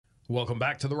Welcome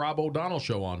back to the Rob O'Donnell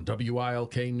Show on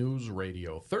WILK News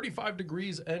Radio. 35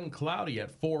 degrees and cloudy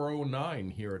at 4:09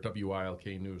 here at WILK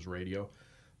News Radio.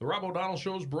 The Rob O'Donnell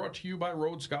Show is brought to you by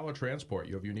Road Scholar Transport.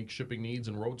 You have unique shipping needs,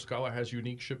 and Road Scholar has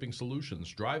unique shipping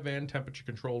solutions. Dry van, temperature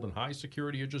controlled, and high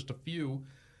security are just a few.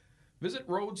 Visit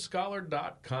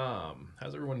roadscholar.com.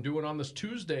 How's everyone doing on this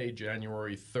Tuesday,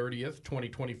 January 30th,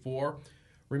 2024?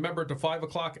 Remember, at the 5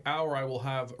 o'clock hour, I will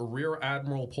have Rear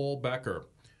Admiral Paul Becker,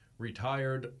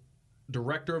 retired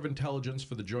Director of Intelligence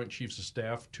for the Joint Chiefs of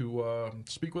Staff, to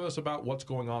speak with us about what's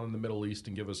going on in the Middle East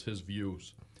and give us his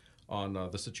views on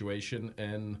the situation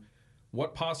and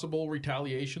what possible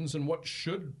retaliations and what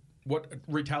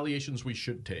retaliations we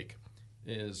should take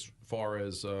as far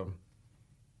as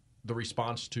the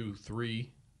response to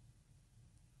 3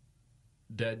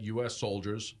 dead U.S.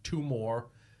 soldiers, 2 more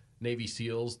Navy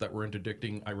SEALs that were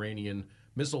interdicting Iranian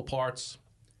missile parts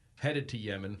headed to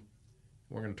Yemen.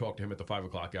 We're going to talk to him at the 5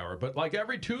 o'clock hour. But like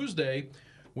every Tuesday,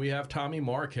 we have Tommy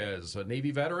Marquez, a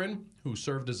Navy veteran who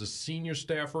served as a senior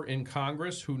staffer in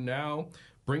Congress, who now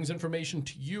brings information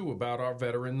to you about our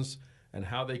veterans and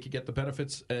how they could get the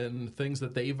benefits and things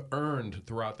that they've earned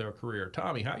throughout their career.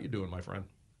 Tommy, how you doing, my friend?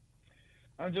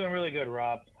 I'm doing really good,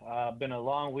 Rob. Been a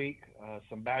long week.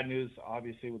 Some bad news,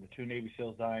 obviously, with the 2 Navy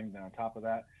SEALs dying. And on top of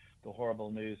that, the horrible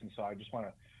news. And so I just want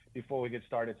to, before we get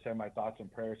started, send my thoughts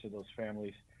and prayers to those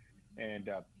families. And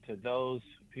to those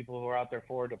people who are out there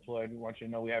forward deployed, we want you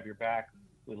to know we have your back.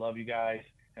 We love you guys,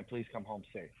 and please come home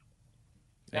safe.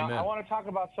 Now, Amen. I want to talk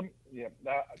about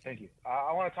thank you.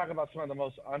 I want to talk about some of the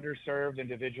most underserved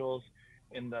individuals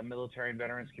in the military and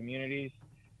veterans communities.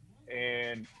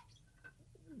 And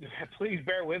please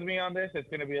bear with me on this. It's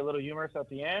going to be a little humorous at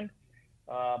the end,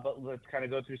 but let's kind of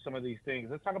go through some of these things.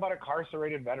 Let's talk about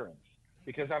incarcerated veterans,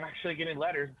 because I'm actually getting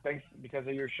letters, because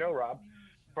of your show, Rob,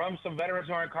 from some veterans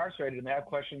who are incarcerated, and they have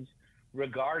questions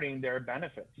regarding their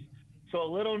benefits. So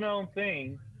a little known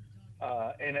thing,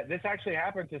 and this actually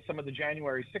happened to some of the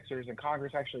January 6ers, and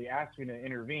Congress actually asked me to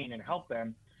intervene and help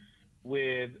them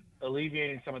with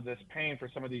alleviating some of this pain for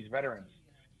some of these veterans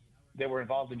that were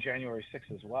involved in January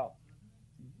 6th as well.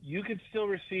 You could still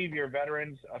receive your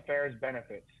Veterans Affairs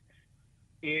benefits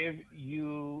if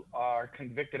you are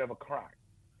convicted of a crime.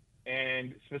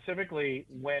 And specifically,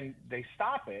 when they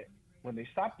stop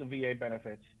the VA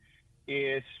benefits,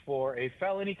 is for a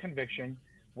felony conviction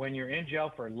when you're in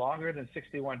jail for longer than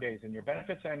 61 days, and your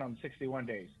benefits end on 61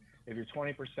 days if you're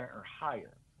 20% or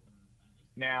higher.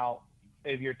 Now,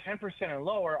 if you're 10% or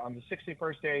lower, on the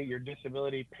 61st day, your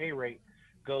disability pay rate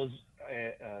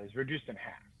is reduced in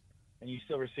half, and you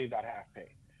still receive that half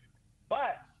pay.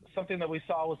 But something that we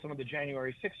saw with some of the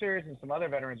January 6ers and some other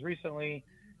veterans recently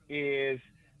is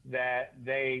that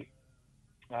they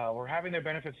were having their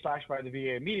benefits slashed by the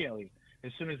VA immediately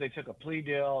as soon as they took a plea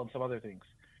deal and some other things.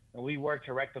 And we worked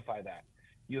to rectify that.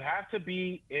 You have to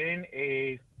be in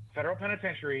a federal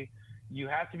penitentiary. You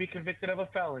have to be convicted of a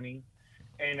felony,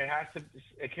 and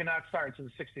it cannot start until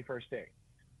the 61st day.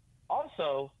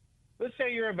 Also, let's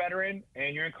say you're a veteran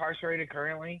and you're incarcerated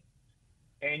currently,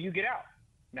 and you get out.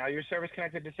 Now, your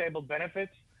service-connected disabled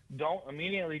benefits don't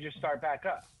immediately just start back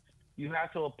up. You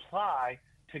have to apply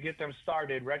to get them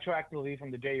started retroactively from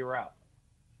the day you're out.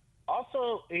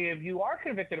 Also, if you are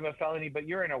convicted of a felony, but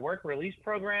you're in a work release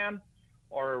program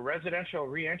or a residential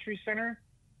reentry center,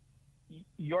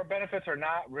 your benefits are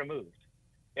not removed.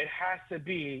 It has to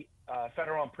be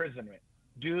federal imprisonment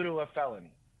due to a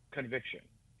felony conviction.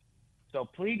 So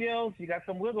plea deals, you got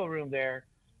some wiggle room there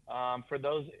for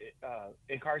those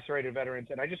incarcerated veterans.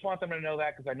 And I just want them to know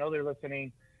that, because I know they're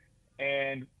listening,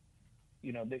 and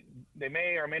you know, they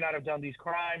may or may not have done these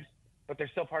crimes, but they're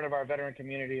still part of our veteran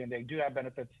community, and they do have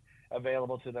benefits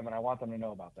available to them, and I want them to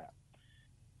know about that.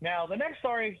 Now, the next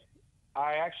story,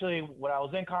 when I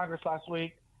was in Congress last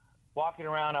week, walking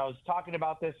around, I was talking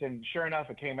about this, and sure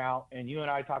enough, it came out, and you and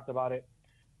I talked about it,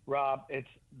 Rob. It's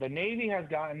the Navy has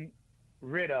gotten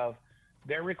rid of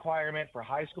their requirement for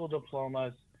high school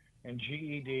diplomas and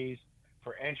GEDs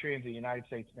for entry into the United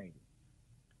States Navy.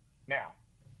 Now,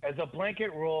 as a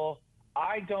blanket rule,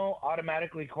 I don't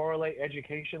automatically correlate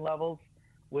education levels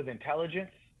with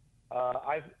intelligence.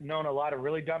 I've known a lot of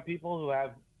really dumb people who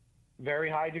have very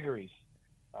high degrees.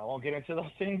 I won't get into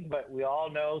those things, but we all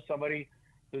know somebody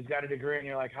who's got a degree, and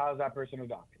you're like, how is that person a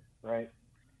doctor, right?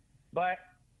 But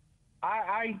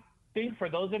I think for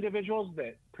those individuals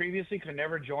that previously could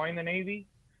never join the Navy,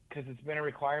 because it's been a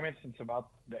requirement since about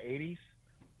the 80s,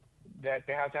 that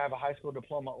they have to have a high school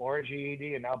diploma or a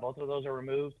GED, and now both of those are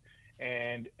removed,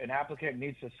 and an applicant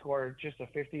needs to score just a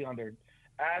 50 on their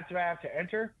ASVAB to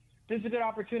enter. This is a good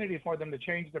opportunity for them to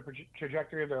change the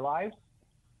trajectory of their lives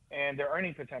and their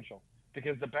earning potential.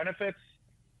 because the benefits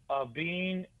of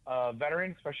being a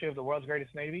veteran, especially of the world's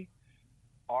greatest Navy,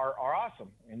 are awesome.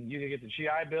 And you can get the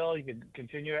GI Bill, you can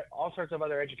continue all sorts of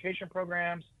other education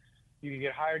programs, you can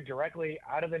get hired directly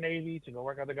out of the Navy to go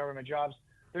work other government jobs.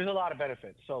 There's a lot of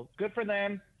benefits. So good for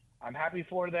them. I'm happy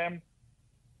for them.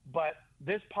 But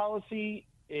this policy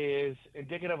is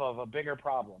indicative of a bigger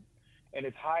problem, and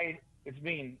it's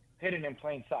being hidden in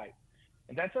plain sight.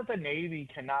 And that's that the Navy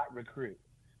cannot recruit,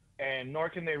 and nor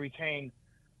can they retain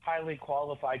highly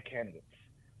qualified candidates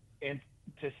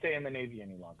to stay in the Navy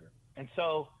any longer. And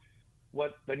so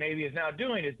what the Navy is now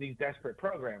doing is these desperate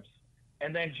programs.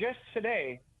 And then just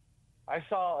today, I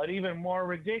saw an even more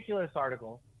ridiculous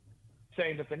article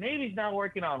saying that the Navy's now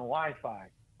working on Wi-Fi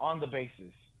on the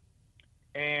bases,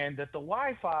 and that the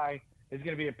Wi-Fi is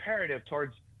going to be imperative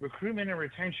towards recruitment and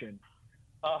retention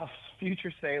of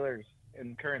future sailors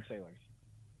and current sailors.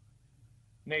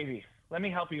 Navy, let me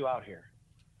help you out here.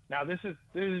 Now, this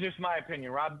is just my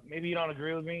opinion, Rob. Maybe you don't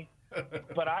agree with me,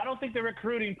 but I don't think the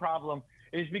recruiting problem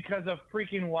is because of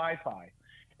freaking Wi-Fi.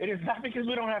 It is not because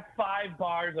we don't have 5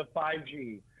 bars of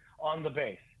 5G on the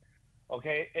base,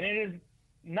 okay? And it is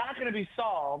not going to be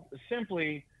solved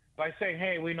simply by saying,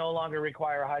 hey, we no longer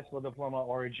require a high school diploma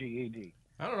or a GED.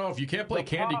 I don't know. If you can't play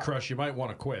Candy Crush, you might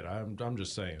want to quit. I'm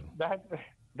just saying.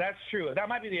 That's true. That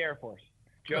might be the Air Force.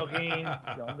 Joking.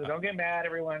 Don't get mad,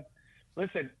 everyone.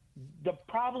 Listen, the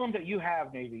problem that you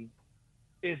have, Navy,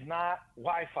 is not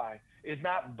Wi-Fi, is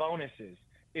not bonuses,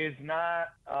 is not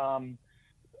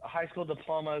high school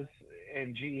diplomas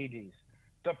and GEDs.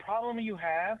 The problem you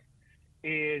have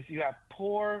is you have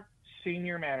poor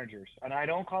senior managers, and I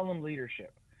don't call them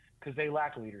leadership because they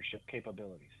lack leadership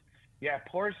capabilities. You have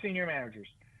poor senior managers.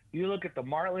 You look at the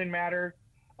Martland matter,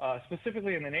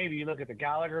 specifically in the Navy, you look at the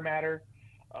Gallagher matter,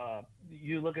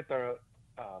 you look at the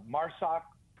MARSOC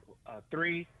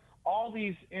 3, all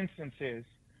these instances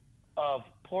of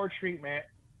poor treatment,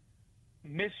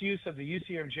 misuse of the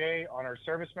UCMJ on our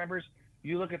service members.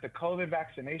 You look at the COVID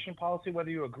vaccination policy, whether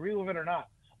you agree with it or not,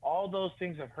 all those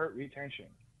things have hurt retention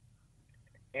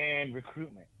and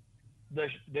recruitment. The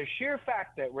sheer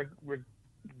fact that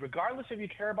regardless if you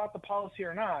care about the policy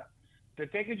or not,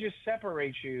 that they could just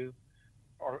separate you,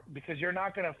 or because you're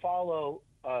not going to follow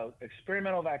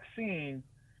experimental vaccine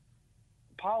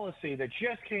policy that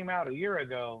just came out a year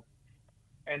ago,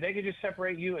 and they could just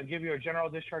separate you and give you a general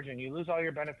discharge and you lose all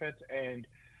your benefits,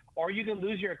 or you could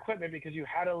lose your equipment because you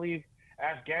had to leave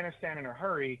Afghanistan in a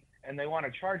hurry and they want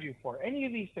to charge you for any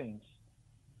of these things.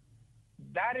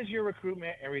 That is your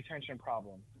recruitment and retention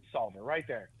problem solver right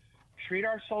there. Treat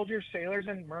our soldiers, sailors,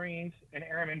 and Marines and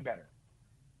airmen better.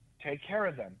 Take care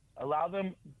of them. Allow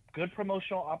them good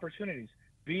promotional opportunities.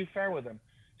 Be fair with them.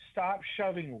 Stop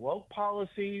shoving woke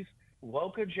policies,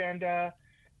 woke agenda,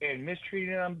 and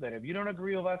mistreating them that if you don't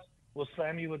agree with us, we'll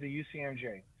slam you with the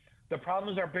UCMJ. The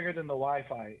problems are bigger than the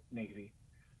Wi-Fi, Navy.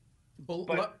 Well,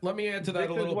 let me add to that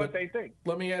a little bit. What they think.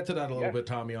 Let me add to that a little bit,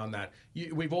 Tommy, on that.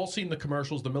 We've all seen the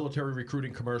commercials, the military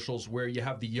recruiting commercials, where you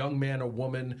have the young man or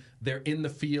woman, they're in the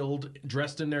field,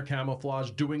 dressed in their camouflage,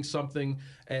 doing something,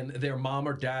 and their mom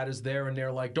or dad is there, and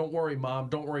they're like, don't worry, Mom,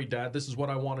 don't worry, Dad, this is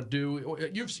what I want to do.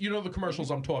 You know the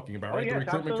commercials I'm talking about, right? Yes, the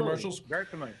recruitment absolutely. commercials? Very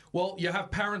familiar. Well, you have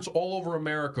parents all over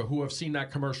America who have seen that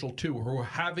commercial too, who are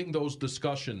having those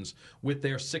discussions with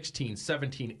their 16,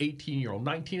 17, 18-year-old,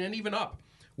 19, and even up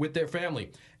with their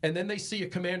family. And then they see a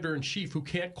commander-in-chief who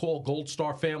can't call Gold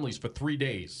Star families for 3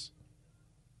 days.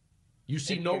 You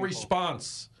see no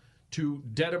response to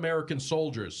dead American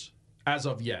soldiers as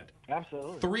of yet.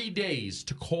 Absolutely. 3 days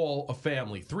to call a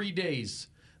family. 3 days.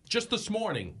 Just this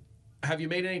morning, have you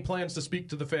made any plans to speak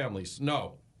to the families?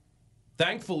 No.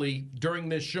 Thankfully, during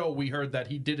this show, we heard that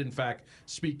he did, in fact,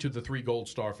 speak to the 3 Gold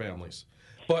Star families.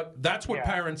 But that's what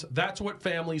parents, that's what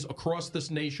families across this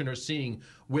nation are seeing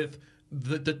with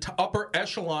the upper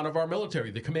echelon of our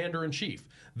military, the commander-in-chief.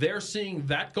 They're seeing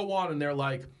that go on, and they're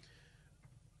like,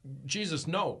 Jesus,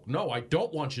 no, I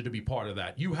don't want you to be part of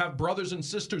that. You have brothers and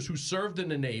sisters who served in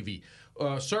the Navy,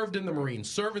 served in the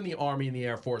Marines, served in the Army and the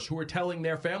Air Force, who are telling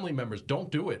their family members, don't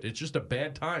do it. It's just a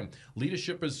bad time.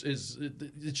 Leadership is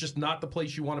it's just not the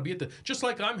place you want to be at. Just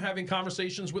like I'm having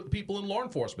conversations with people in law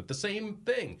enforcement, the same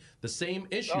thing, the same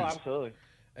issues. Oh, absolutely.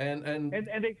 And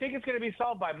they think it's going to be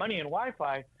solved by money and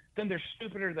Wi-Fi, then they're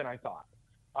stupider than I thought.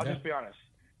 I'll just be honest.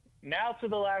 Now to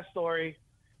the last story.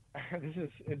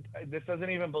 This doesn't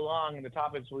even belong in the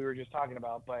topics we were just talking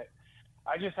about, but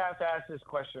I just have to ask this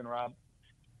question, Rob.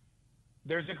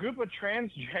 There's a group of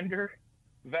transgender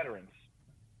veterans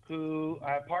who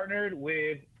have partnered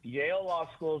with Yale Law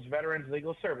School's Veterans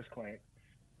Legal Service Clinic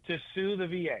to sue the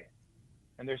VA.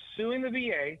 And they're suing the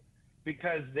VA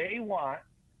because they want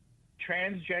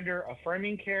transgender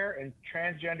affirming care and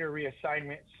transgender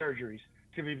reassignment surgeries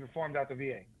to be performed at the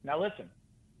VA. Now, listen,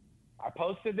 I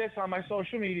posted this on my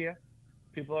social media.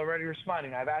 People are already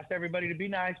responding. I've asked everybody to be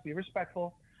nice, be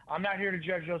respectful. I'm not here to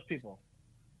judge those people.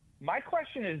 My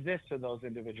question is this to those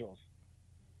individuals.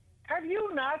 Have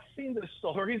you not seen the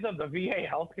stories of the VA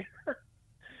healthcare?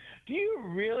 Do you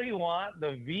really want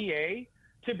the VA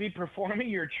to be performing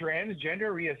your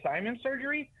transgender reassignment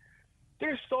surgery?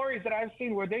 There's stories that I've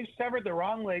seen where they've severed the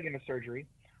wrong leg in a surgery,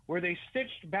 where they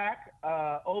stitched back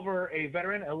over a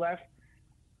veteran and left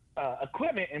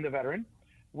equipment in the veteran,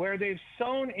 where they've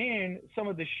sewn in some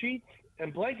of the sheets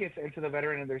and blankets into the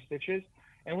veteran in their stitches,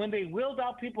 and when they wheeled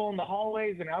out people in the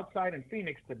hallways and outside in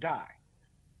Phoenix to die.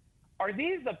 Are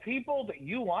these the people that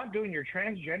you want doing your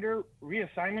transgender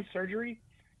reassignment surgery?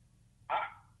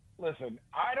 Listen,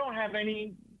 I don't have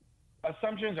any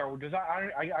assumptions or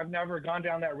I've never gone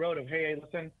down that road of, hey,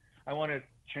 listen, I want to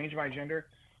change my gender.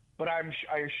 But I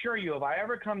assure you, if I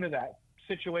ever come to that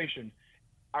situation,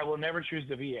 I will never choose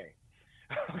the VA.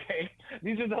 Okay?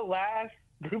 These are the last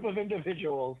group of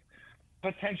individuals,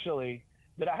 potentially,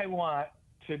 that I want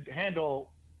to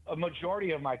handle a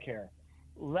majority of my care,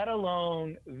 let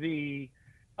alone the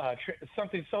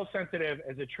something so sensitive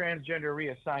as a transgender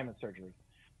reassignment surgery.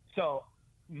 So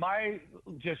my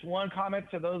just one comment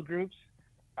to those groups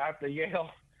at the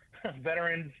Yale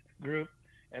Veterans Group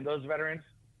and those veterans,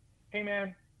 hey,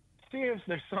 man, see if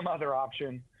there's some other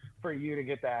option for you to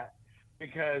get that,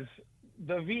 because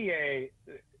the VA,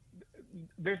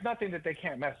 there's nothing that they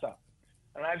can't mess up.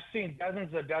 And I've seen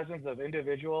dozens of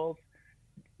individuals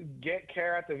get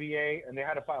care at the VA, and they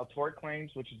had to file tort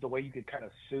claims, which is the way you could kind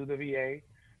of sue the VA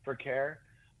for care.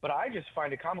 But I just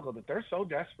find it comical that they're so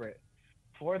desperate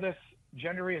for this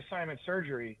gender reassignment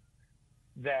surgery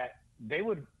that they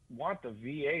would want the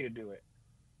VA to do it.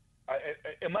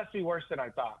 It must be worse than I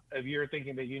thought if you're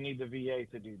thinking that you need the VA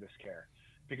to do this care.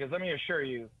 Because let me assure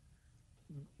you,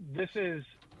 this is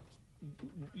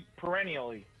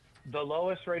perennially the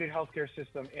lowest rated healthcare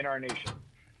system in our nation.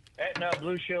 Aetna,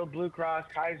 Blue Shield, Blue Cross,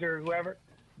 Kaiser, whoever,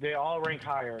 they all rank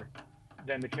higher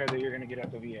than the care that you're going to get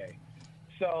at the VA.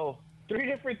 So 3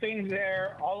 different things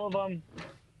there, all of them,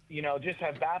 just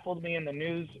have baffled me in the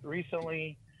news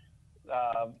recently.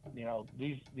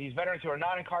 These veterans who are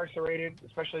not incarcerated,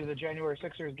 especially the January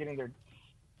 6ers, getting their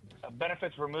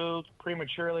benefits removed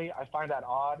prematurely. I find that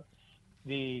odd.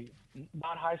 The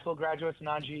non-high school graduates,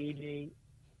 non-GED,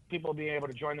 people being able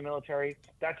to join the military,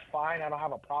 that's fine. I don't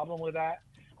have a problem with that.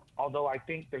 Although I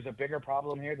think there's a bigger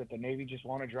problem here that the Navy just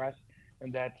won't address,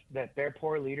 and that their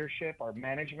poor leadership or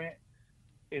management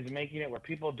is making it where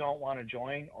people don't want to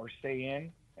join or stay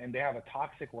in, and they have a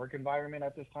toxic work environment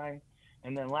at this time.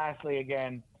 And then lastly,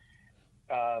 again,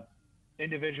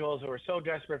 individuals who are so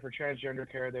desperate for transgender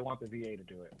care, they want the VA to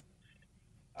do it.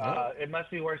 It must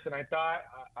be worse than I thought.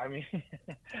 I mean,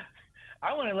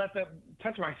 I want to let them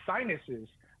touch my sinuses,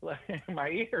 my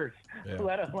ears,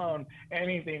 let alone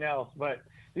anything else. But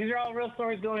these are all real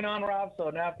stories going on, Rob. So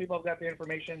now people have got the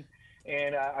information.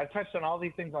 And I touched on all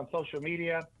these things on social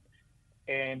media.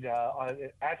 And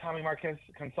at Tommy Marquez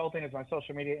Consulting is my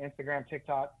social media, Instagram,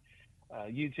 TikTok,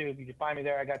 YouTube. You can find me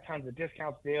there. I got tons of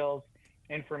discounts, deals,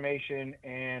 information,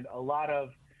 and a lot of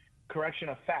correction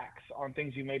of facts on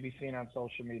things you may be seeing on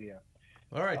social media.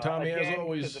 All right, Tommy, again, as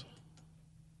always.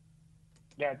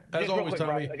 As always,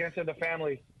 Tommy. Rob, again, to the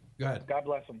family. Go ahead. God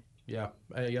bless them. Yeah.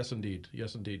 Yes, indeed.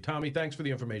 Yes, indeed. Tommy, thanks for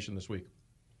the information this week.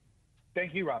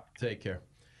 Thank you, Rob. Take care.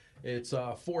 It's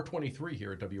 4:23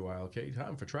 here at WILK.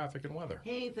 Time for traffic and weather.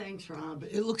 Hey, thanks, Rob.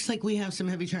 It looks like we have some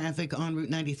heavy traffic on Route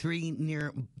 93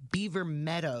 near Beaver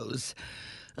Meadows.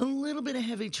 A little bit of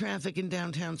heavy traffic in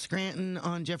downtown Scranton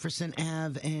on Jefferson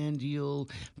Ave, and you'll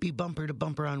be bumper to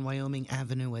bumper on Wyoming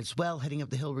Avenue as well, heading up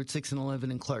the hill, Route 6 and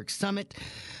 11 in Clark Summit.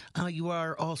 You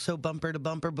are also bumper to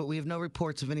bumper, but we have no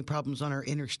reports of any problems on our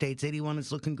interstates. 81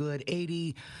 is looking good,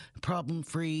 80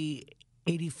 problem-free,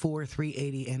 84,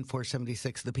 380, and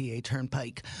 476, the PA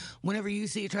Turnpike. Whenever you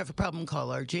see a traffic problem,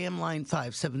 call our jam line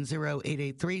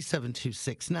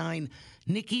 570-883-7269.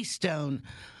 Nikki Stone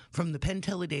from the Penn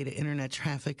Teledata Internet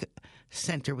Traffic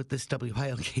Center with this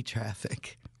WILK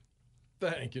traffic.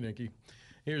 Thank you, Nikki.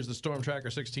 Here's the Storm Tracker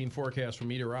 16 forecast from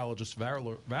meteorologist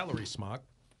Valerie Smock.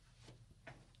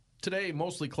 Today,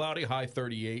 mostly cloudy, high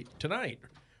 38. Tonight,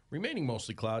 remaining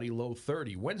mostly cloudy, low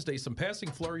 30. Wednesday, some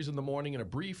passing flurries in the morning and a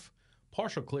brief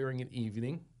partial clearing in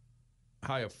evening,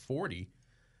 high of 40.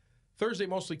 Thursday,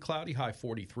 mostly cloudy, high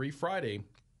 43. Friday,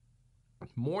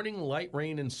 morning light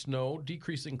rain and snow,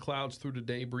 decreasing clouds through the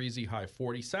day, breezy, high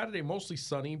 40. Saturday, mostly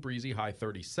sunny, breezy, high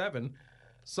 37.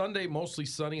 Sunday, mostly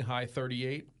sunny, high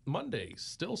 38. Monday,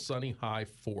 still sunny, high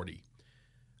 40.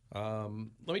 Let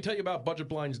me tell you about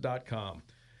budgetblinds.com.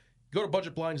 Go to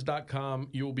budgetblinds.com.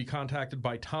 You will be contacted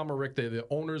by Tom or Rick. They're the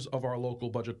owners of our local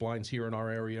Budget Blinds here in our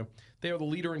area. They are the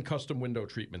leader in custom window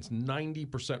treatments.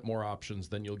 90% more options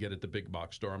than you'll get at the big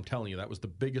box store. I'm telling you, that was the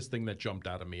biggest thing that jumped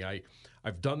out of me.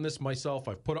 I've done this myself.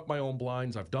 I've put up my own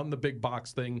blinds. I've done the big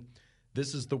box thing.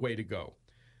 This is the way to go.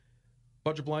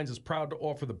 Budget Blinds is proud to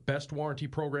offer the best warranty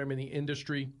program in the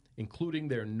industry, including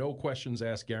their no questions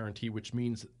asked guarantee, which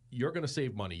means you're going to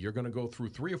save money. You're going to go through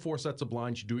 3 or 4 sets of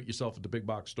blinds. You do it yourself at the big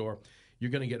box store.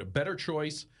 You're going to get a better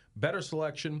choice, better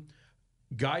selection,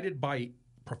 guided by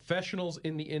professionals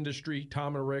in the industry.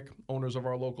 Tom and Rick, owners of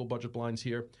our local Budget Blinds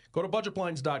here. Go to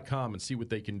budgetblinds.com and see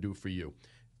what they can do for you.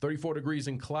 34 degrees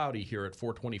and cloudy here at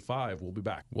 425. We'll be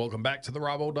back. Welcome back to the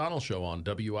Rob O'Donnell Show on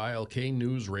WILK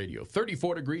News Radio.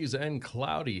 34 degrees and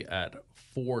cloudy at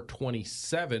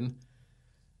 427.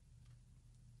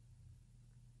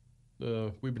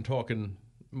 We've been talking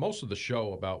most of the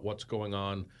show about what's going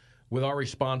on with our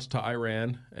response to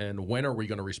Iran and when are we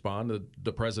going to respond.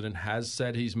 The president has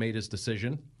said he's made his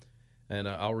decision. And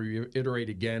I'll reiterate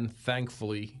again,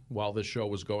 thankfully, while this show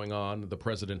was going on, the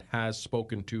president has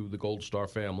spoken to the Gold Star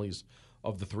families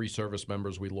of the 3 service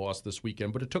members we lost this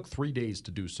weekend, but it took 3 days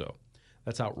to do so.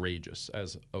 That's outrageous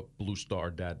as a Blue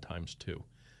Star dad times 2.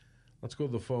 Let's go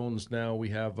to the phones now. We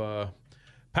have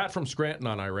Pat from Scranton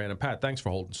on Iran. And Pat, thanks for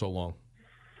holding so long.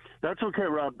 That's okay,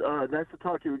 Rob. Nice to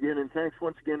talk to you again, and thanks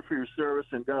once again for your service,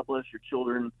 and God bless your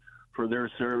children for their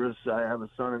service. I have a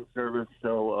son in service,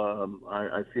 so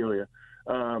I feel you.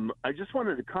 I just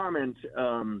wanted to comment,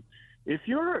 if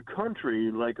you're a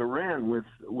country like Iran with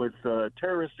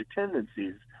terroristic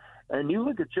tendencies, and you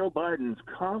look at Joe Biden's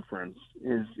conference,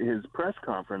 his press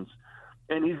conference,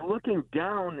 and he's looking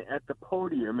down at the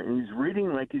podium and he's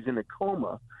reading like he's in a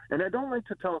coma, and I don't like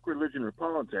to talk religion or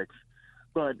politics,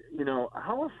 but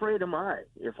how afraid am I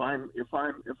if I'm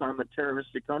a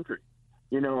terroristic country?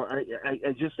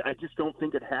 I just don't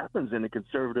think it happens in a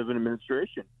conservative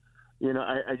administration.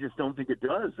 I just don't think it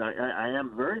does. I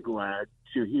am very glad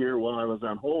to hear while I was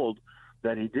on hold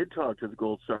that he did talk to the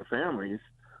Gold Star families.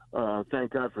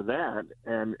 Thank God for that.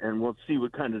 And we'll see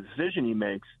what kind of decision he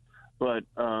makes. But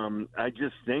I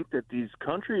just think that these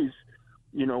countries,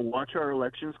 watch our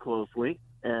elections closely,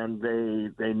 and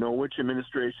they know which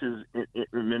administration's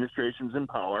in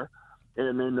power,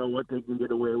 and they know what they can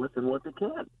get away with and what they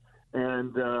can't.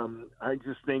 And I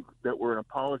just think that we're an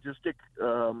apologistic,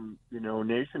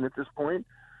 nation at this point,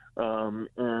 we're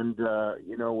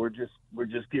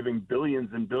just giving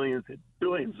billions and billions and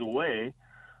billions away,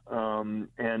 I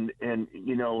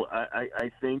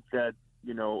think that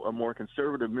a more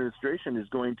conservative administration is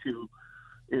going to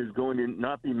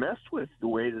not be messed with the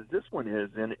way that this one is,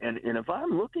 and if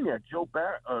I'm looking at Joe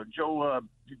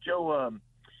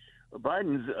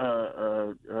Biden's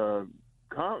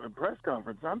press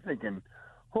conference, I'm thinking,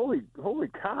 holy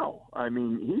cow. I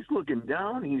mean, he's looking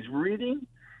down, he's reading,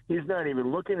 he's not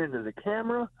even looking into the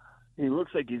camera, he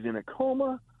looks like he's in a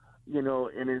coma,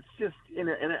 and it's just,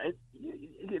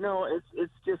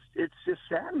 it's just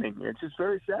saddening. It's just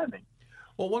very saddening.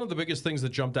 Well, one of the biggest things that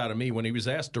jumped out at me when he was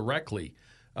asked directly,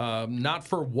 not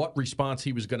for what response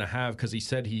he was going to have, because he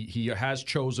said he has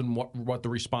chosen what the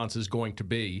response is going to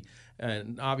be,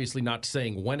 and obviously not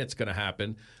saying when it's going to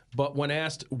happen, but when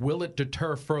asked, will it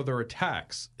deter further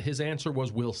attacks, his answer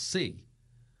was, we'll see.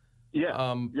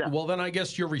 Yeah. Well, then I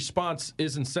guess your response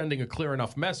isn't sending a clear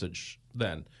enough message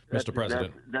then, Mr.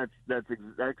 President. That's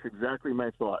exactly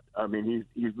my thought. I mean,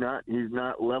 he's not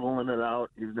leveling it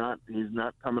out. He's not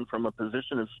coming from a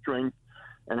position of strength,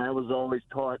 and I was always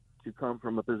taught to come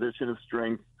from a position of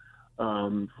strength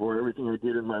for everything I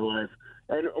did in my life.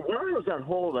 And when I was on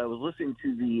hold, I was listening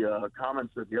to the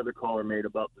comments that the other caller made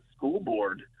about the school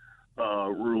board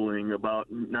ruling about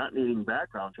not needing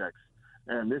background checks.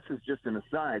 And this is just an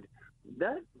aside.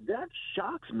 That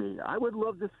shocks me. I would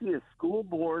love to see a school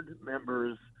board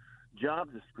member's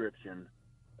job description.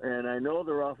 And I know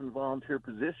they're often volunteer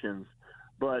positions,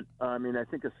 but I mean, I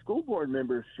think a school board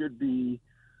member should be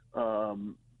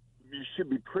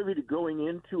privy to going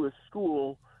into a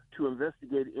school to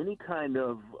investigate any kind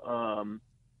of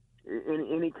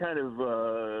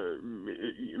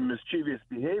mischievous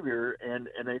behavior, and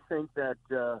I think that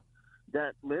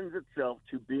that lends itself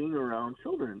to being around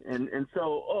children. And so,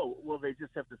 oh, well, they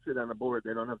just have to sit on a board.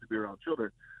 They don't have to be around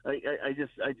children. I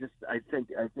think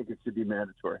it should be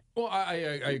mandatory. Well, I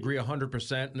agree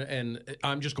 100%, and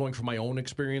I'm just going from my own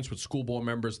experience with school board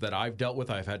members that I've dealt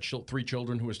with. I've had 3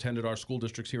 children who attended our school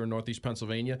districts here in Northeast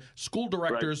Pennsylvania. School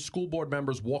directors, school board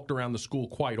members walked around the school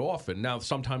quite often. Now,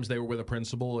 sometimes they were with a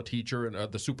principal, a teacher,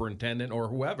 and the superintendent, or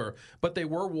whoever, but they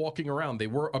were walking around. They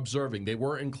were observing. They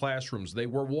were in classrooms. They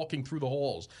were walking through the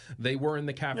halls. They were in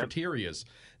the cafeterias.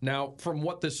 Yep. Now, from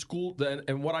what the school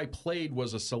and what I played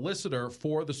was a solicitor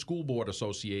for the School Board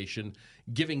Association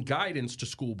giving guidance to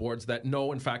school boards that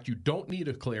no, in fact, you don't need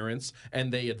a clearance,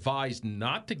 and they advised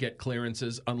not to get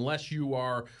clearances unless you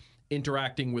are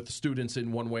interacting with students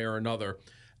in one way or another.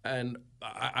 And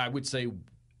I would say,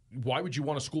 why would you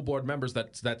want a school board members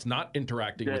that's not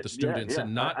interacting with the students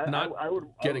and not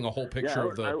getting a whole picture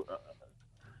of the...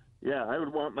 I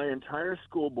would want my entire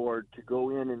school board to go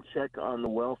in and check on the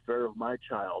welfare of my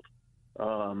child.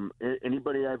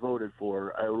 Anybody I voted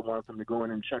for, I would want them to go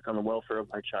in and check on the welfare of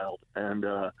my child, and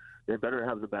they better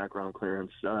have the background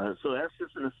clearance. So that's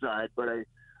just an aside, but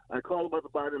I called about the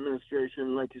Biden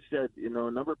administration. Like you said, a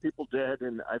number of people dead,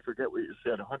 and I forget what you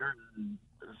said, 100 and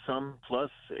some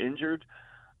plus injured.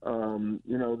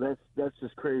 That's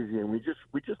just crazy, and we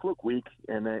just look weak,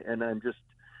 and I'm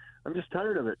just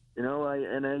tired of it,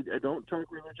 I don't talk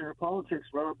religion or politics,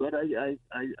 Rob, but I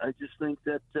just think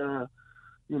that,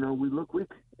 we look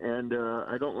weak, and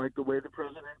I don't like the way the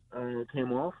president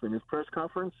came off in his press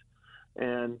conference.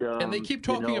 And they keep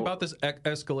talking about this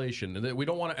escalation, and that we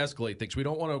don't want to escalate things. We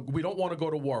don't want to go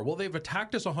to war. Well, they've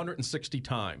attacked us 160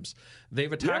 times.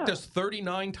 They've attacked us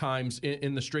 39 times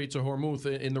in the Straits of Hormuz,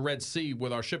 in the Red Sea,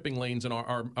 with our shipping lanes and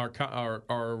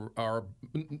our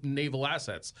naval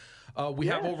assets. We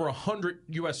have over 100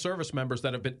 U.S. service members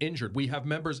that have been injured. We have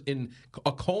members in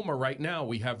a coma right now.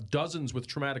 We have dozens with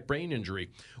traumatic brain injury.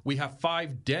 We have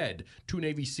 5 dead, 2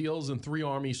 Navy SEALs and 3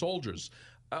 Army soldiers.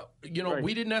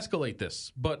 We didn't escalate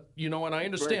this, but, and I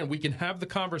understand we can have the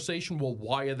conversation. Well,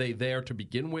 why are they there to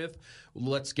begin with?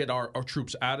 Let's get our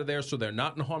troops out of there so they're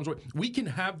not in harm's way. We can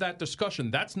have that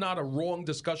discussion. That's not a wrong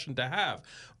discussion to have,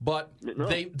 but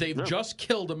they've just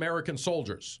killed American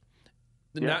soldiers.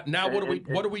 Yeah. Now what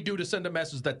do we do to send a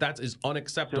message that is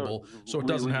unacceptable so it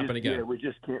doesn't happen again? Yeah, we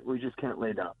just can't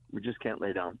lay down. We just can't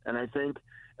lay down. And I think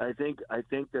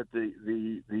that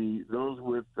the those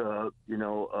with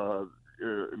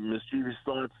mischievous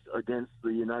thoughts against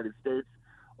the United States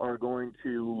are going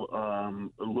to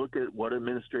look at what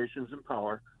administration's in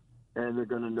power, and they're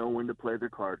going to know when to play their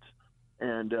cards.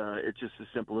 And it's just as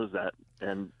simple as that.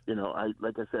 And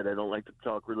like I said, I don't like to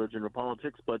talk religion or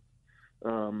politics, but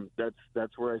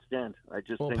that's where I stand. I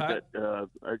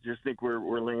just think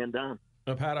we're laying down.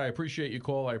 Pat, I appreciate your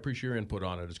call. I appreciate your input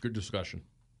on it. It's good discussion.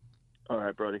 All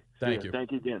right, Brody. Thank you.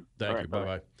 Thank you again. Thank you.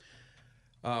 Bye-bye.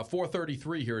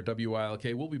 4:33 here at WILK.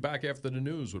 We'll be back after the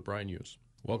news with Brian Hughes.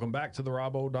 Welcome back to the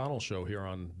Rob O'Donnell Show here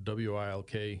on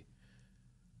WILK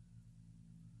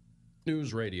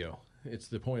News Radio. It's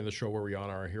the point of the show where we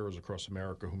honor our heroes across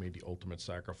America who made the ultimate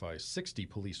sacrifice. 60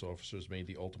 police officers made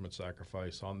the ultimate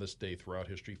sacrifice on this day throughout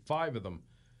history, 5 of them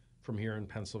from here in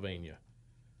Pennsylvania.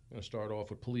 I'm going to start off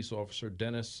with police officer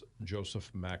Dennis Joseph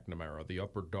McNamara. The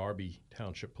Upper Darby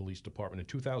Township Police Department in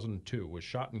 2002 was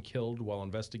shot and killed while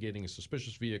investigating a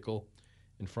suspicious vehicle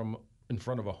in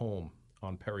front of a home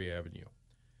on Perry Avenue.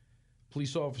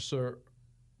 Police officer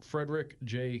Frederick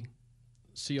J.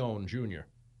 Sion, Jr.,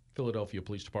 Philadelphia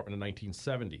Police Department in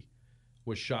 1970,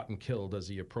 was shot and killed as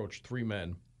he approached 3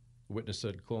 men. The witness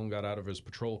said Clone got out of his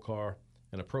patrol car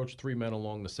and approached 3 men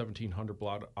along the 1700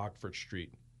 block Oxford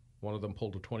Street. One of them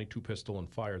pulled a .22 pistol and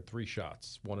fired 3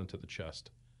 shots, 1 into the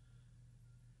chest.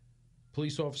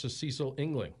 Police officer Cecil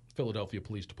Ingling, Philadelphia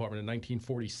Police Department in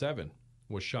 1947,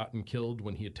 was shot and killed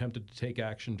when he attempted to take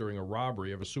action during a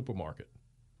robbery of a supermarket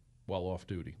while off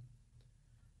duty.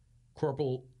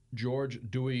 Corporal George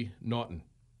Dewey Naughton,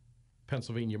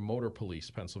 Pennsylvania Motor Police,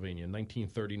 Pennsylvania, in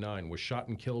 1939, was shot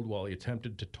and killed while he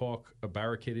attempted to talk a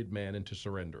barricaded man into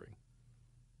surrendering.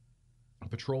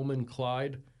 Patrolman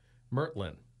Clyde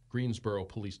Mertlin, Greensboro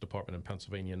Police Department in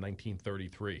Pennsylvania in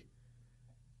 1933,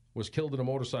 was killed in a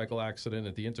motorcycle accident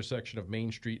at the intersection of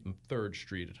Main Street and 3rd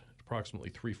Street at approximately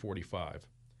 3:45.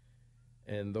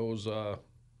 And those are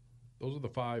the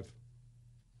 5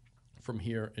 from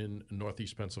here in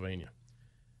Northeast Pennsylvania.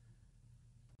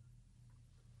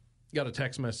 Got a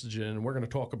text message in, and we're going to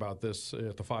talk about this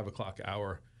at the 5 o'clock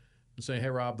hour. And say, hey,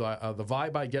 Rob, the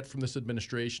vibe I get from this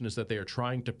administration is that they are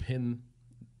trying to pin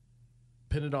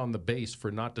it on the base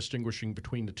for not distinguishing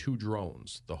between the 2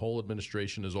 drones. The whole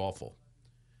administration is awful.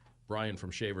 Brian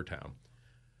from Shavertown.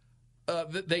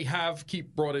 They have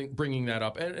bringing that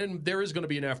up, and there is going to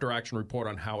be an after-action report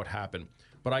on how it happened.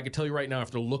 But I can tell you right now,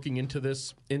 after looking into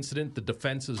this incident, the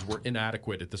defenses were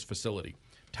inadequate at this facility.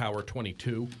 Tower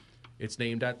 22, it's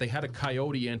named at. They had a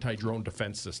Coyote anti-drone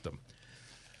defense system.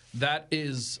 That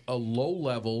is a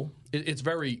low-level, it's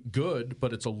very good,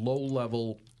 but it's a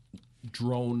low-level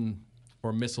drone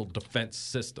or missile defense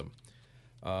system.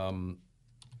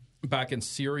 Back in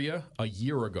Syria a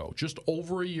year ago, just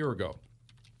over a year ago,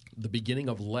 the beginning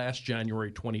of last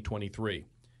January 2023,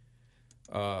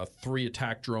 3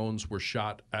 attack drones were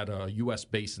shot at a U.S.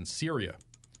 base in Syria.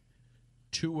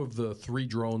 2 of the 3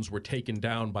 drones were taken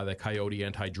down by the Coyote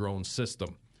anti-drone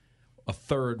system. A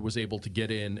third was able to get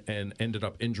in and ended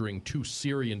up injuring 2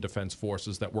 Syrian defense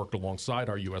forces that worked alongside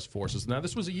our U.S. forces. Now,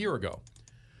 this was a year ago.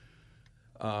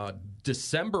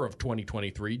 December of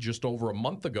 2023, just over a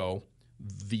month ago,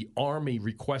 the Army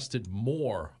requested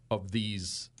more of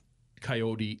these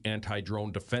Coyote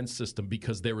anti-drone defense system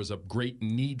because there is a great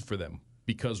need for them,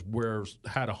 because we've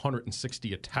had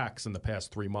 160 attacks in the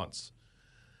past 3 months.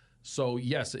 So,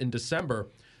 yes, in December.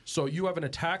 So you have an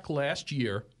attack last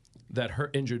year that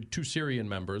injured 2 Syrian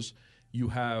members. You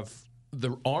have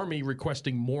the Army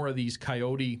requesting more of these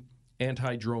Coyote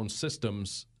anti-drone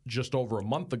systems just over a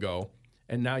month ago,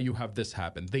 and now you have this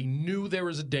happen. They knew there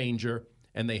was a danger,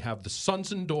 and they have the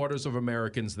sons and daughters of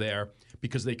Americans there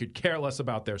because they could care less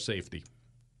about their safety.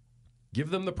 Give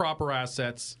them the proper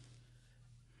assets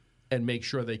and make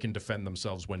sure they can defend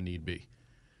themselves when need be.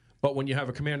 But when you have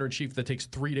a commander-in-chief that takes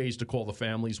 3 days to call the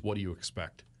families, what do you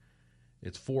expect?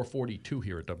 It's 4:42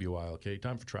 here at WILK.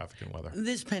 Time for traffic and weather.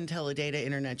 This Penn Teledata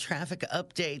Internet Traffic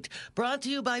Update brought to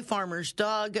you by Farmer's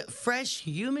Dog. Fresh,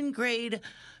 human-grade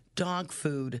dog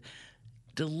food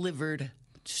delivered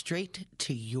straight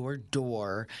to your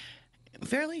door.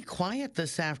 Fairly quiet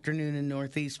this afternoon in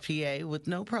Northeast PA with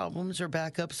no problems or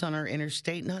backups on our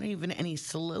interstate, not even any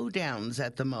slowdowns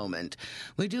at the moment.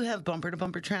 We do have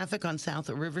bumper-to-bumper traffic on South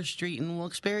River Street in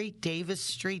Wilkes-Barre, Davis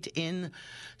Street in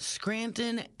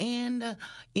Scranton, and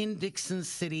in Dixon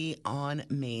City on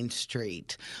Main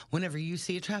Street. Whenever you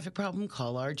see a traffic problem,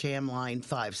 call our jam line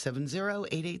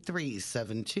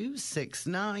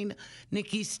 570-883-7269.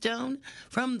 Nikki Stone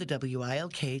from the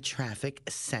WILK Traffic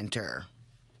Center.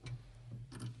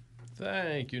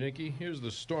 Thank you, Nikki. Here's the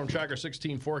Storm Tracker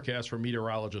 16 forecast from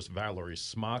meteorologist Valerie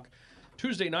Smock.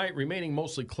 Tuesday night, remaining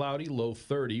mostly cloudy, low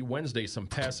 30. Wednesday, some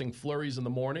passing flurries in the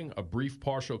morning, a brief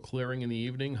partial clearing in the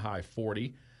evening, high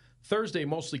 40. Thursday,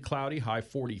 mostly cloudy, high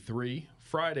 43.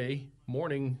 Friday,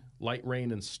 morning, light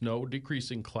rain and snow,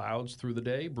 decreasing clouds through the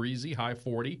day, breezy, high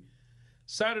 40.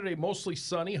 Saturday, mostly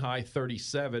sunny, high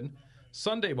 37.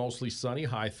 Sunday, mostly sunny,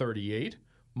 high 38.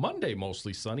 Monday,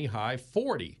 mostly sunny, high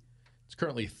 40. It's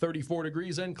currently 34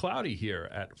 degrees and cloudy here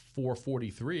at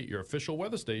 4:43 at your official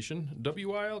weather station,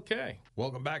 WILK.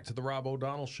 Welcome back to the Rob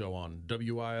O'Donnell Show on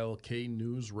WILK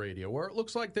News Radio, where it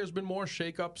looks like there's been more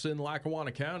shakeups in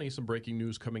Lackawanna County. Some breaking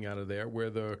news coming out of there, where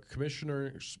the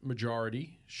commissioner's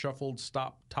majority shuffled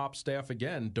top staff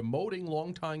again, demoting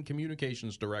longtime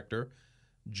communications director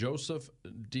Joseph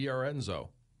D'Arenzo.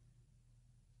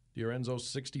 D'Arenzo,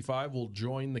 65, will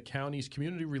join the county's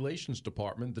community relations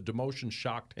department. The demotion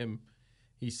shocked him,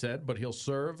 he said, but he'll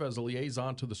serve as a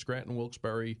liaison to the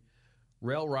Scranton-Wilkes-Barre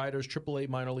Rail Riders AAA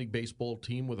minor league baseball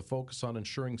team with a focus on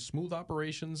ensuring smooth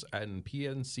operations and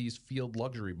PNC's field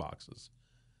luxury boxes.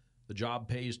 The job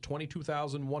pays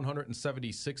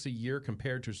 $22,176 a year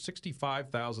compared to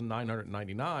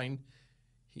 $65,999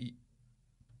 he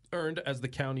earned as the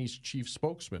county's chief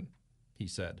spokesman, he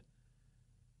said.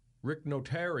 Rick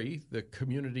Notary, the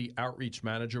community outreach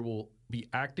manager, will be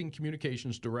acting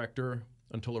communications director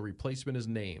until a replacement is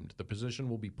named. The position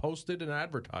will be posted and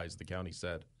advertised, the county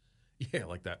said. Yeah,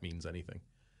 like that means anything.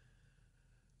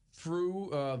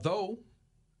 Though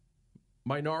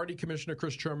Minority Commissioner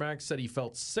Chris Chermak said he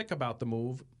felt sick about the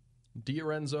move,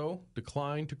 D'Arenzo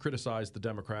declined to criticize the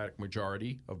Democratic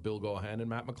majority of Bill Gohan and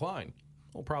Matt McCline.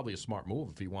 Well, probably a smart move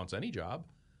if he wants any job.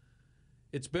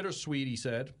 It's bittersweet, he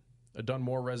said. A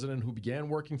Dunmore resident who began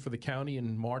working for the county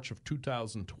in March of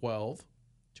 2012.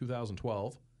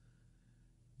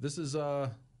 This is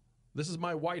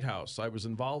my White House. I was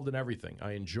involved in everything.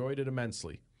 I enjoyed it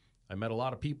immensely. I met a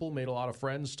lot of people, made a lot of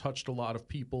friends, touched a lot of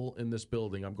people in this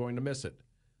building. I'm going to miss it.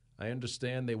 I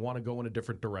understand they want to go in a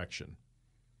different direction.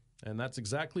 And that's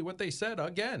exactly what they said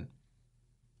again.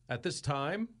 At this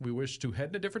time, we wish to head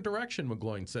in a different direction,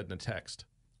 McGloin said in a text.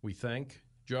 We thank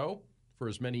Joe for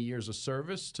his many years of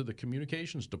service to the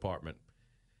communications department.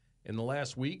 In the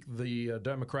last week, the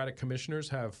Democratic commissioners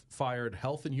have fired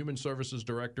Health and Human Services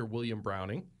Director William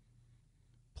Browning,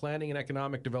 Planning and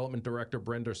Economic Development Director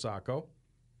Brenda Sacco,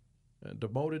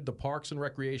 demoted the Parks and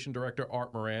Recreation Director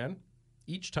Art Moran.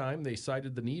 Each time they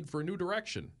cited the need for a new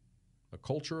direction, a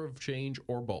culture of change,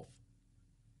 or both.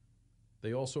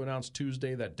 They also announced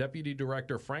Tuesday that Deputy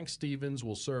Director Frank Stevens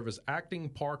will serve as acting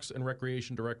Parks and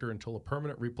Recreation Director until a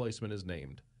permanent replacement is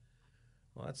named.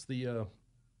 Well, that's the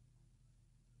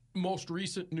most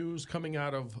recent news coming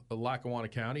out of Lackawanna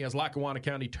County. As Lackawanna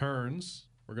County turns,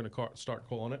 we're going to start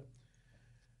calling it.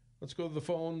 Let's go to the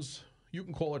phones. You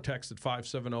can call or text at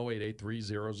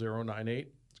 570-883-0098. Let's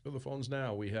go to the phones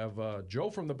now. We have Joe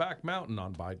from the Back Mountain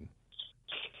on Biden.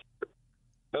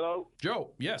 Hello?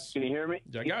 Joe, yes. Can you hear me?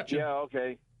 I got you. Yeah,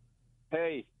 okay.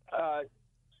 Hey,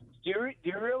 do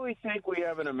you really think we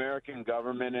have an American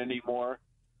government anymore?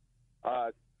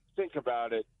 Think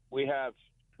about it. We have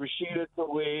Rashida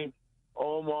Tlaib,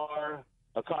 Omar,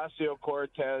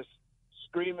 Ocasio-Cortez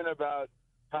screaming about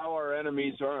how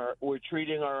we're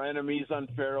treating our enemies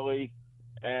unfairly,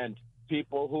 and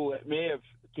people who may have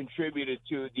contributed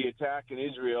to the attack in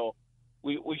Israel,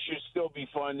 we should still be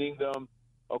funding them,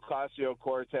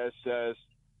 Ocasio-Cortez says.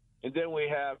 And then we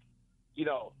have,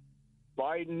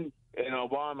 Biden and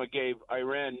Obama gave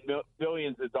Iran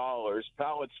billions of dollars,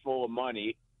 pallets full of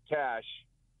money, cash,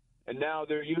 and now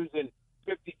they're using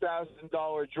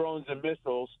 $50,000 drones and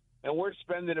missiles, and we're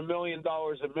spending $1 million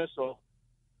a missile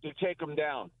to take them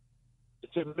down.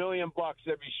 It's $1 million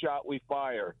every shot we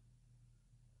fire.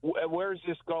 Where's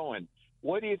this going?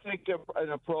 What do you think an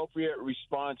appropriate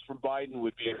response from Biden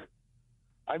would be?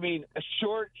 I mean,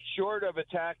 short of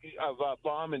attack of a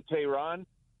bomb in Tehran,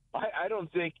 I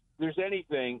don't think there's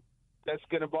anything that's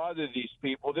going to bother these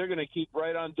people. They're going to keep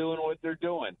right on doing what they're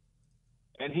doing,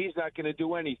 and he's not going to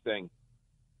do anything.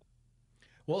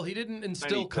 Well, he didn't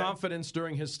instill confidence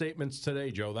during his statements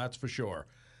today, Joe, that's for sure.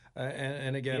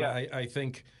 And again, yeah. I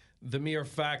think the mere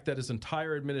fact that his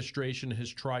entire administration has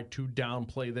tried to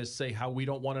downplay this, say how we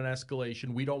don't want an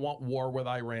escalation, we don't want war with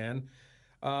Iran,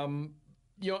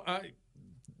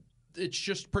 it's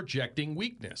just projecting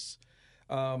weakness.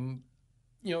 The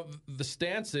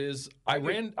stance is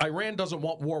Iran doesn't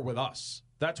want war with us.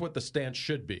 That's what the stance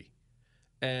should be.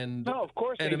 And no, of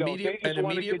course an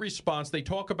immediate response. They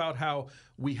talk about how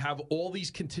we have all these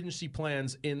contingency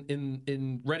plans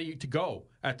in ready to go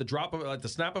at the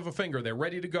snap of a finger. They're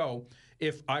ready to go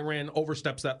if Iran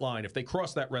oversteps that line, if they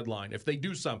cross that red line, if they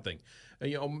do something.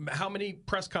 How many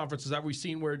press conferences have we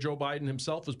seen where Joe Biden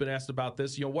himself has been asked about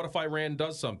this? What if Iran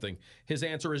does something? His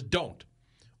answer is don't.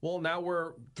 Well, now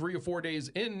we're 3 or 4 days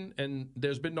in, and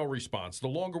there's been no response. The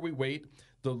longer we wait,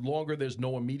 the longer there's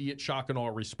no immediate shock and awe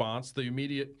response. The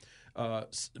immediate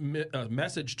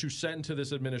message to send to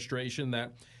this administration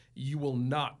that you will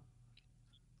not.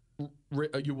 Well,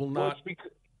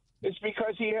 it's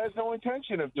because he has no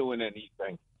intention of doing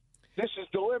anything. This is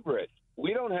deliberate.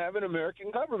 We don't have an American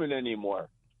government anymore.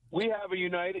 We have a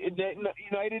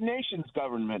United Nations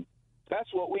government.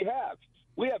 That's what we have.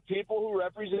 We have people who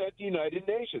represent the United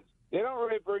Nations. They don't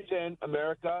represent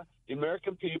America, the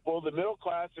American people, the middle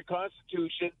class, the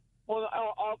Constitution, well,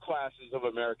 all classes of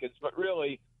Americans, but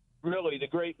really the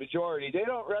great majority. They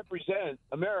don't represent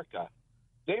America.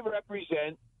 They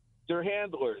represent their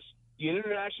handlers, the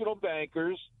international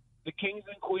bankers, the kings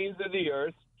and queens of the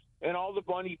earth, and all the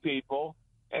bunny people,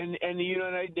 and the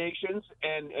United Nations,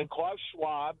 and Klaus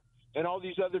Schwab, and all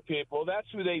these other people. That's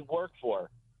who they work for.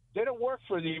 They don't work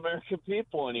for the American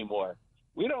people anymore.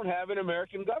 We don't have an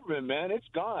American government, man. It's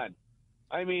gone.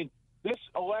 I mean, this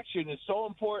election is so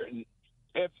important.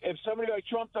 If somebody like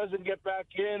Trump doesn't get back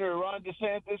in, or Ron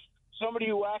DeSantis, somebody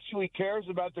who actually cares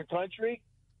about their country,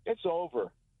 it's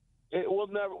over.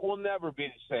 We'll never be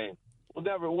the same.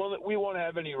 We won't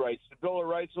have any rights. The Bill of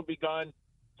Rights will be gone.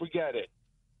 Forget it.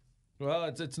 Well,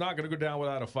 it's not going to go down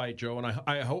without a fight, Joe. And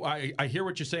I hope I hear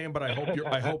what you're saying, but I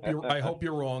hope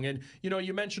you're wrong. And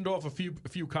you mentioned off a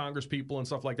few Congress people and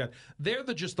stuff like that. They're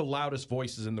just the loudest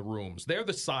voices in the rooms. They're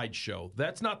the sideshow.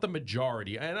 That's not the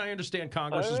majority. And I understand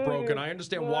Congress is broken. I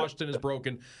understand Washington is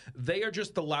broken. They are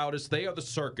just the loudest. They are the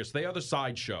circus. They are the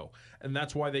sideshow, and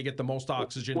that's why they get the most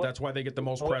oxygen. That's why they get the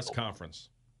most press conference.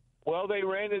 Well, they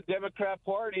ran the Democrat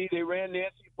Party. They ran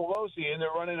Nancy Pelosi, and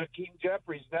they're running Hakeem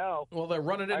Jeffries now. Well, they're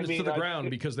running it into the ground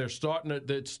because it's starting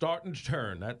to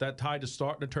turn. That tide is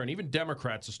starting to turn. Even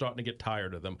Democrats are starting to get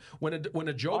tired of them. When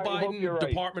a Joe Biden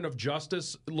Department of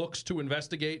Justice looks to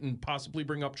investigate and possibly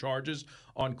bring up charges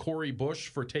on Cori Bush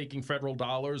for taking federal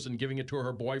dollars and giving it to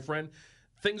her boyfriend,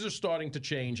 things are starting to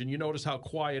change. And you notice how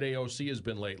quiet AOC has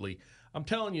been lately. I'm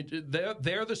telling you,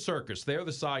 they're the circus. They're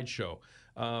the sideshow.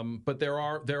 But there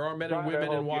are men and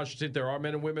women in Washington. There are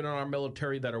men and women in our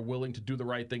military that are willing to do the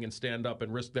right thing and stand up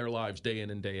and risk their lives day in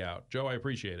and day out. Joe, I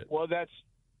appreciate it. Well,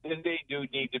 and they do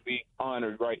need to be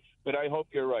honored, right? But I hope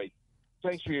you're right.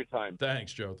 Thanks for your time.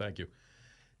 Thanks, Joe. Thank you.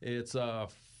 It's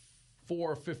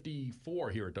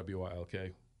 4:54 here at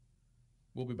WILK.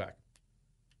 We'll be back.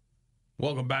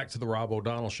 Welcome back to the Rob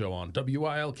O'Donnell Show on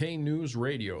WILK News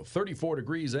Radio. 34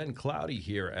 degrees and cloudy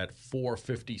here at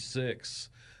 4:56.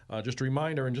 Just a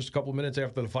reminder, in just a couple of minutes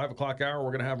after the 5 o'clock hour,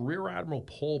 we're going to have Rear Admiral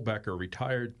Paul Becker,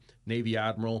 retired Navy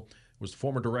Admiral, was the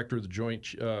former director of the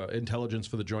Joint Intelligence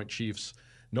for the Joint Chiefs,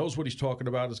 knows what he's talking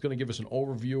about, is going to give us an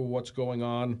overview of what's going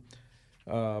on.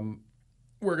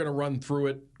 We're going to run through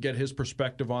it, get his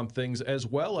perspective on things, as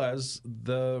well as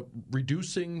the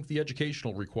reducing the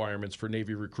educational requirements for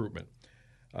Navy recruitment.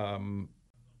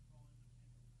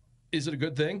 Is it a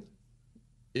good thing?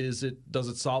 Does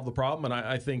it solve the problem? And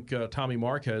I think Tommy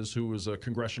Marquez, who was a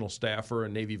congressional staffer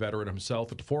and Navy veteran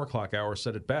himself at the 4 o'clock hour,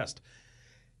 said it best.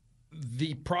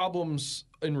 The problems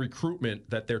in recruitment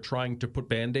that they're trying to put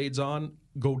Band-Aids on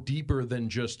go deeper than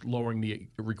just lowering the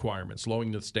requirements,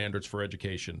 lowering the standards for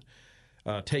education,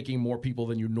 taking more people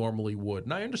than you normally would.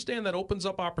 And I understand that opens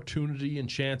up opportunity and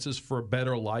chances for a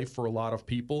better life for a lot of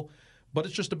people, but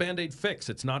it's just a Band-Aid fix.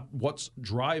 It's not what's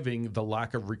driving the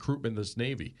lack of recruitment in this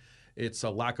Navy. It's a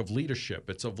lack of leadership.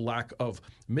 It's a lack of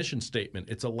mission statement.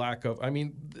 It's a lack of,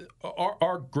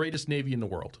 our greatest Navy in the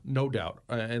world, no doubt.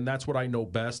 And that's what I know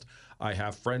best. I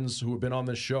have friends who have been on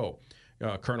this show.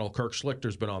 Colonel Kirk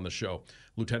Schlichter's been on the show.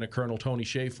 Lieutenant Colonel Tony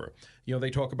Schaefer. They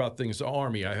talk about things, the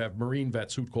Army. I have Marine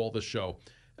vets who call this show.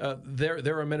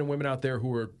 There are men and women out there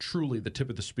who are truly the tip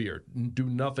of the spear, do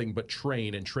nothing but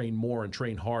train and train more and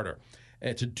train harder,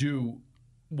 and to do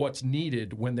what's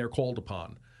needed when they're called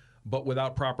upon. But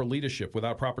without proper leadership,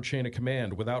 without proper chain of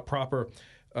command, without proper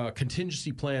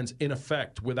contingency plans in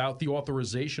effect, without the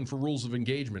authorization for rules of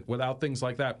engagement, without things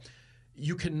like that,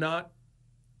 you cannot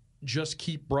just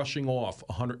keep brushing off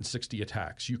 160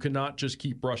 attacks. You cannot just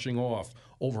keep brushing off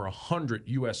over 100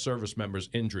 U.S. service members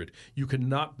injured. You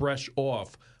cannot brush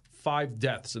off 5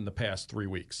 deaths in the past 3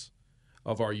 weeks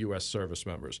of our U.S. service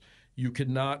members. You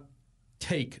cannot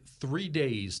take 3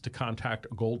 days to contact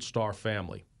a Gold Star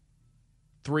family,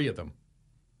 3 of them,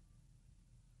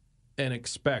 and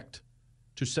expect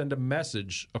to send a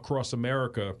message across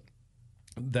America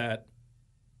that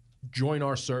join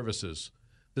our services.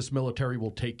 This military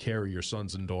will take care of your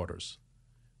sons and daughters,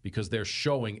 because they're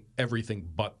showing everything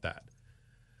but that.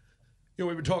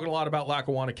 We've been talking a lot about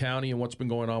Lackawanna County and what's been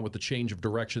going on with the change of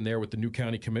direction there with the new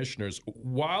county commissioners.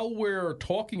 While we're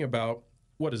talking about,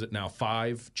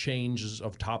 5 changes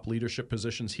of top leadership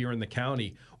positions here in the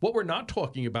county, what we're not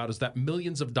talking about is that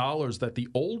millions of dollars that the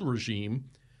old regime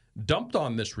dumped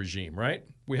on this regime, right?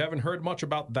 We haven't heard much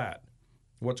about that.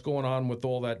 What's going on with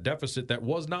all that deficit that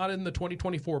was not in the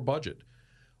 2024 budget?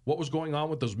 What was going on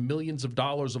with those millions of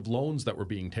dollars of loans that were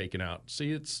being taken out?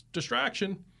 See, it's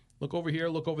distraction. Look over here,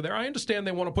 look over there. I understand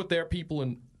they want to put their people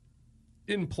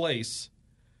in place.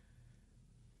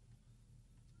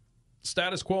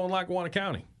 Status quo in Lackawanna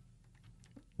County.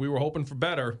 We were hoping for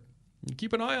better.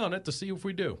 Keep an eye on it to see if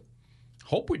we do.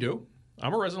 Hope we do.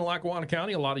 I'm a resident of Lackawanna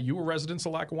County. A lot of you are residents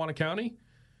of Lackawanna County.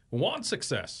 We want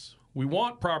success. We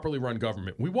want properly run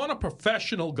government. We want a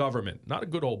professional government, not a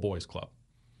good old boys club.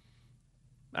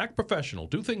 Act professional.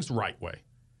 Do things the right way.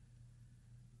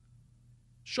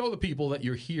 Show the people that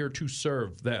you're here to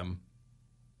serve them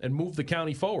and move the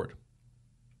county forward.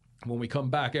 When we come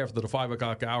back after the 5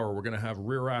 o'clock hour, we're going to have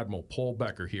Rear Admiral Paul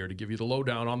Becker here to give you the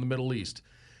lowdown on the Middle East.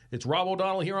 It's Rob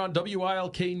O'Donnell here on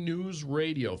WILK News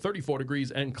Radio. 34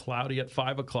 degrees and cloudy at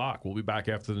 5 o'clock. We'll be back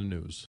after the news.